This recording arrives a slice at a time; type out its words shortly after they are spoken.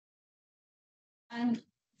And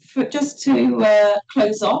just to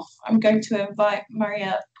close off, I'm going to invite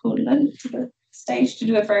Marian Poolen to the stage to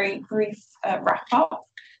do a very brief wrap-up,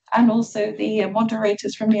 and also the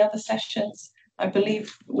moderators from the other sessions. I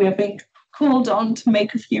believe we are being called on to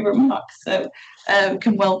make a few remarks, so we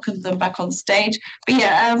can welcome them back on stage. But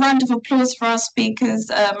yeah, a round of applause for our speakers,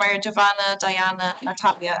 Maria Giovanna, Diana,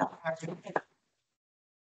 Natalia, and Marian.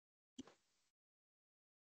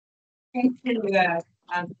 Thank you,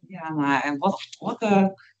 Adrianna, and what a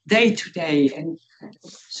day today, and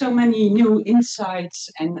so many new insights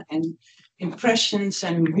and impressions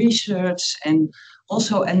and research, and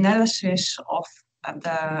also analysis of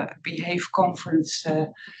the Behave conference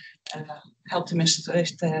held in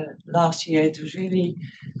Maastricht last year. It was really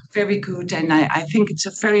very good, and I think it's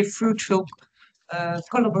a very fruitful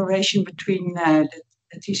collaboration between the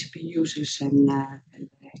TCP users and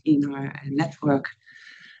EnR network.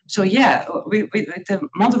 So yeah, with the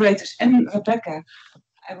moderators and Rebecca,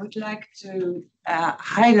 I would like to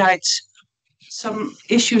highlight some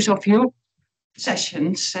issues of your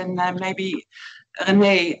sessions, and maybe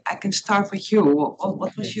René, I can start with you.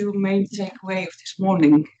 What was your main takeaway of this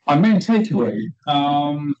morning? My main takeaway,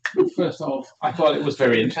 first off, I thought it was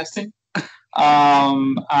very interesting,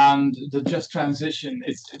 and the just transition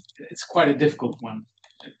it's quite a difficult one.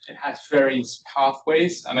 It has various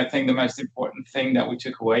pathways, and I think the most important thing that we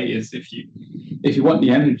took away is if you want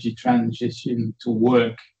the energy transition to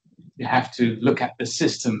work, you have to look at the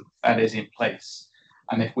system that is in place.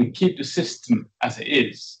 And if we keep the system as it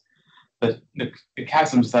is, the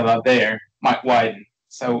chasms that are there might widen.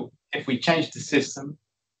 So if we change the system,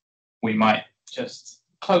 we might just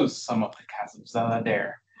close some of the chasms that are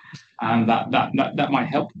there, and that might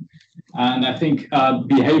help. And I think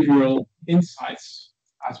behavioral insights,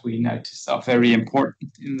 as we noticed, are very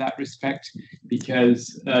important in that respect,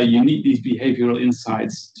 because you need these behavioral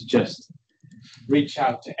insights to just reach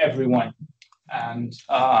out to everyone. And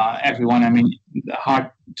everyone, I mean, the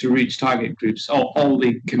hard to reach target groups, all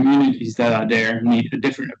the communities that are there need a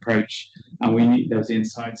different approach, and we need those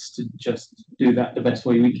insights to just do that the best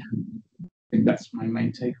way we can. I think that's my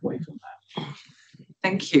main takeaway from that.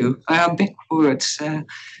 Thank you. Big words.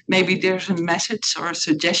 Maybe there's a message or a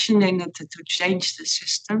suggestion in it to change the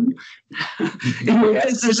system.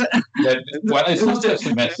 Yes. Well, it's not just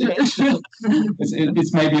a message.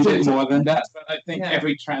 It's maybe a bit more than that, but I think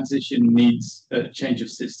every transition needs a change of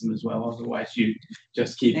system as well. Otherwise, you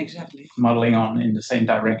just keep modeling on in the same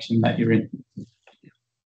direction that you're in,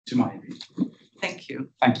 to my view. Thank you.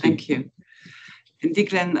 Thank you. Thank you. And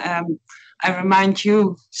Declan, I remind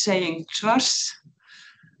you saying trust,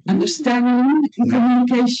 understanding, and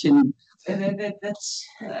communication. That's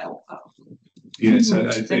yes.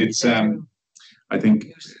 I think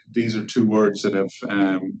these are two words that have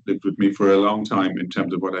lived with me for a long time in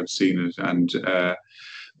terms of what I've seen it, and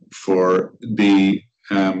for the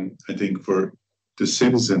I think for the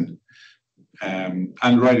citizen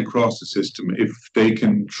and right across the system, if they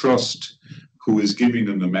can trust who is giving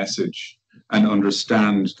them the message and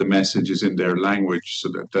understand the messages in their language, so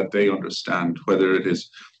that they understand whether it is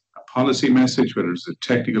a policy message, whether it's a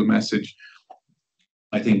technical message,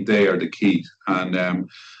 I think they are the key. And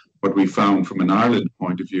what we found from an Ireland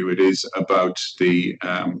point of view, it is about the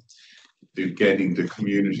getting the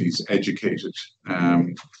communities educated.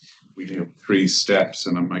 We have 3 steps,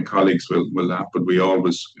 and my colleagues will laugh, but we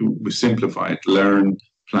simplify it: learn,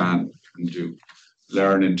 plan, and do.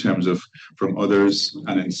 Learn in terms of from others,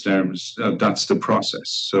 and in terms that's the process.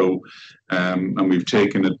 So and we've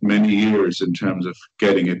taken it many years in terms of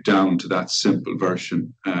getting it down to that simple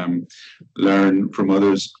version. Learn from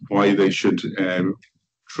others why they should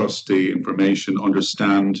trust the information,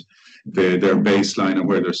 understand their baseline and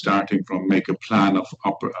where they're starting from, make a plan of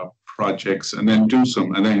projects, and then do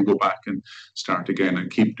some, and then go back and start again and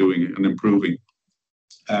keep doing it and improving.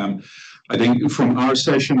 I think from our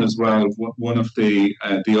session as well, one of the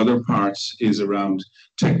other parts is around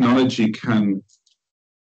technology can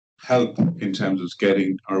help in terms of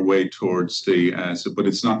getting our way towards but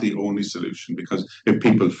it's not the only solution, because if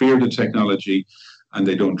people fear the technology and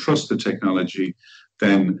they don't trust the technology,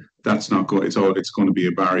 then that's not going. It's going to be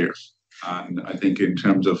a barrier. And I think in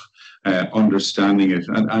terms of understanding it,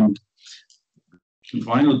 and the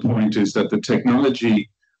final point is that the technology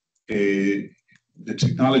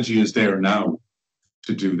is there now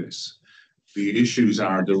to do this. The issues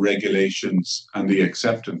are the regulations and the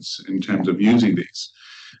acceptance in terms of using these.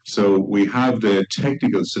 So we have the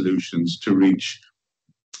technical solutions to reach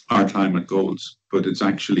our climate goals, but it's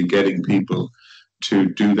actually getting people to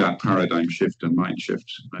do that paradigm shift and mind shift.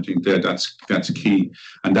 I think that's key,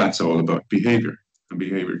 and that's all about behavior and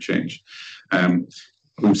behavior change.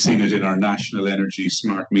 we've seen it in our national energy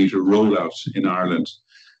smart meter rollout in Ireland.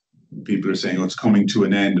 People are saying, oh, it's coming to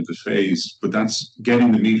an end of the phase, but that's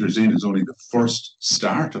getting the meters in is only the first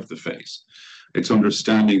start of the phase. It's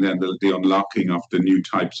understanding then the unlocking of the new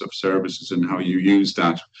types of services and how you use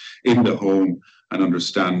that in the home and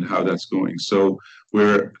understand how that's going. So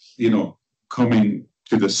we're, coming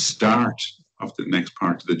to the start of the next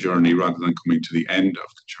part of the journey rather than coming to the end of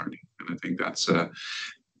the journey. And I think that's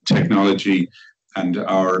technology and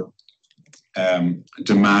our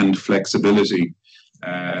demand flexibility.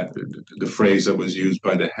 The phrase that was used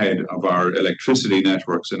by the head of our electricity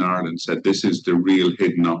networks in Ireland said, this is the real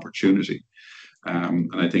hidden opportunity.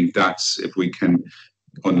 And I think that's, if we can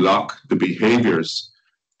unlock the behaviours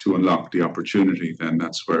to unlock the opportunity, then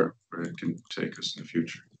that's where it can take us in the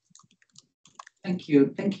future. Thank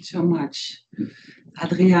you so much.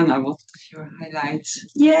 Adrianna, what was your highlights?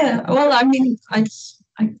 Yeah, well, I mean, I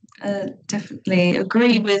definitely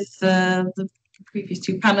agree with the previous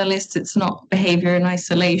two panelists. It's not behaviour in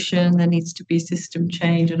isolation. There needs to be system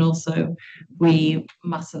change, and also we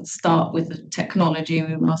mustn't start with the technology.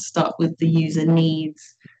 We must start with the user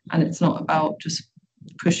needs, and it's not about just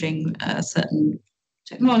pushing certain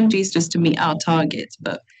technologies just to meet our targets,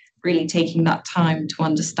 but really taking that time to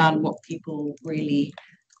understand what people really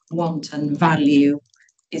want and value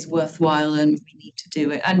is worthwhile, and we need to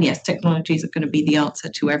do it. And yes, technologies are going to be the answer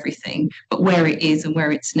to everything, but where it is and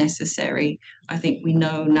where it's necessary, I think we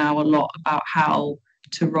know now a lot about how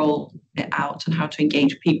to roll it out and how to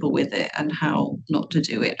engage people with it and how not to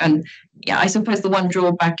do it. And yeah, I suppose the one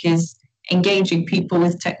drawback is engaging people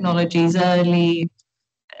with technologies early,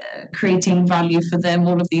 creating value for them.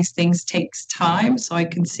 All of these things takes time, so I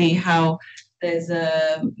can see how there's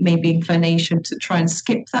a maybe inclination to try and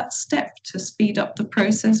skip that step to speed up the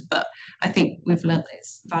process, but I think we've learned that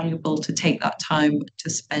it's valuable to take that time to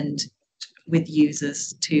spend with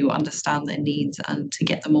users to understand their needs and to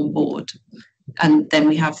get them on board, and then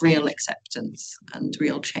we have real acceptance and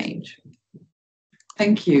real change.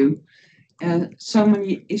 Thank you. So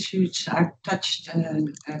many issues are touched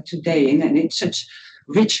today, and it's such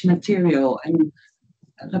rich material. And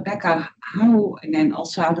Rebecca, how, and then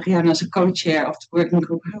also Adrianna as a co-chair of the working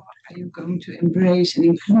group, how are you going to embrace and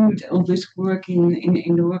include all this work in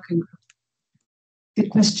the working group? Good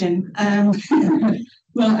question.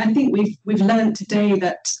 Well, I think we've learned today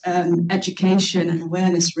that education and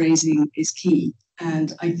awareness raising is key,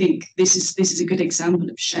 and I think this is a good example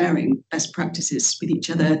of sharing best practices with each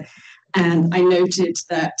other. And I noted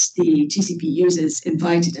that the TCP users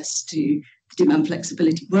invited us to the Demand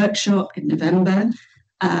Flexibility Workshop in November.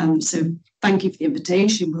 So thank you for the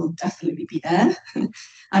invitation. We'll definitely be there.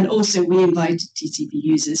 And also we invited TCP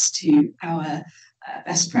users to our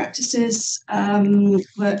best practices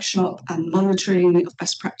workshop and monitoring of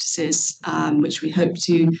best practices, which we hope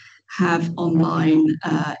to have online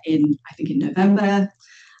in November.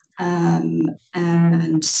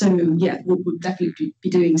 And so, yeah, we'll definitely be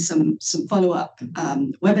doing some follow-up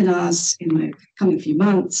webinars in the coming few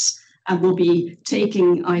months. And we'll be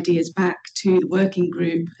taking ideas back to the working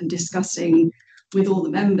group and discussing with all the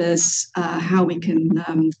members how we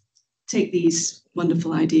can take these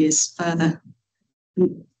wonderful ideas further.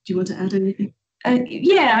 Do you want to add anything?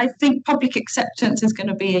 Yeah, I think public acceptance is going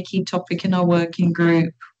to be a key topic in our working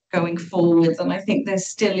group going forward. And I think there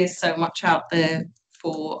still is so much out there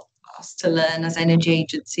for us to learn as energy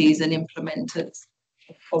agencies and implementers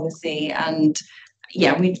of policy. And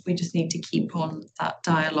yeah, we just need to keep on that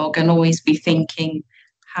dialogue and always be thinking,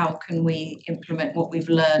 how can we implement what we've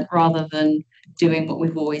learned rather than doing what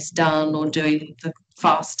we've always done or doing the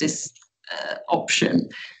fastest option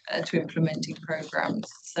to implementing programs.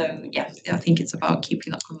 So yeah, I think it's about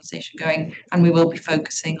keeping that conversation going, and we will be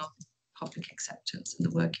focusing on public acceptance in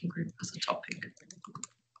the working group as a topic.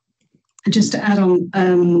 And just to add on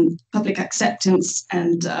public acceptance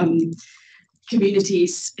and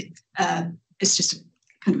communities, it's just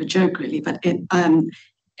kind of a joke really, but in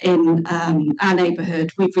our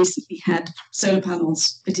neighbourhood, we've recently had solar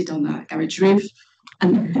panels fitted on our garage roof,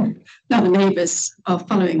 and now the neighbours are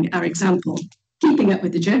following our example, keeping up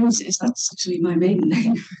with the Joneses. That's actually my maiden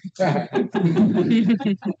name.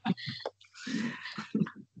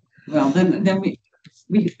 Well, then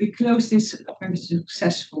we close this very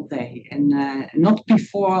successful day, and not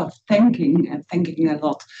before thanking a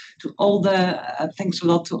lot to all the thanks a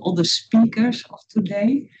lot to all the speakers of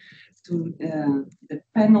today, to the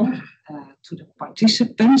panel, to the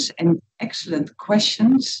participants, and excellent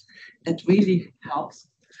questions that really helped,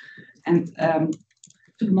 and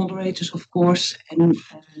to the moderators, of course, and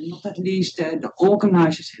not at least the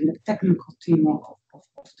organizers and the technical team of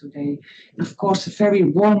today. And of course, a very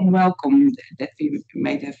warm welcome that we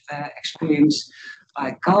may have experienced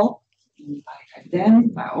by Cal, by Dan,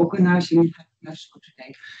 by organizing us for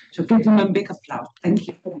today. So give them a big applause. Thank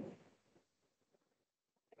you.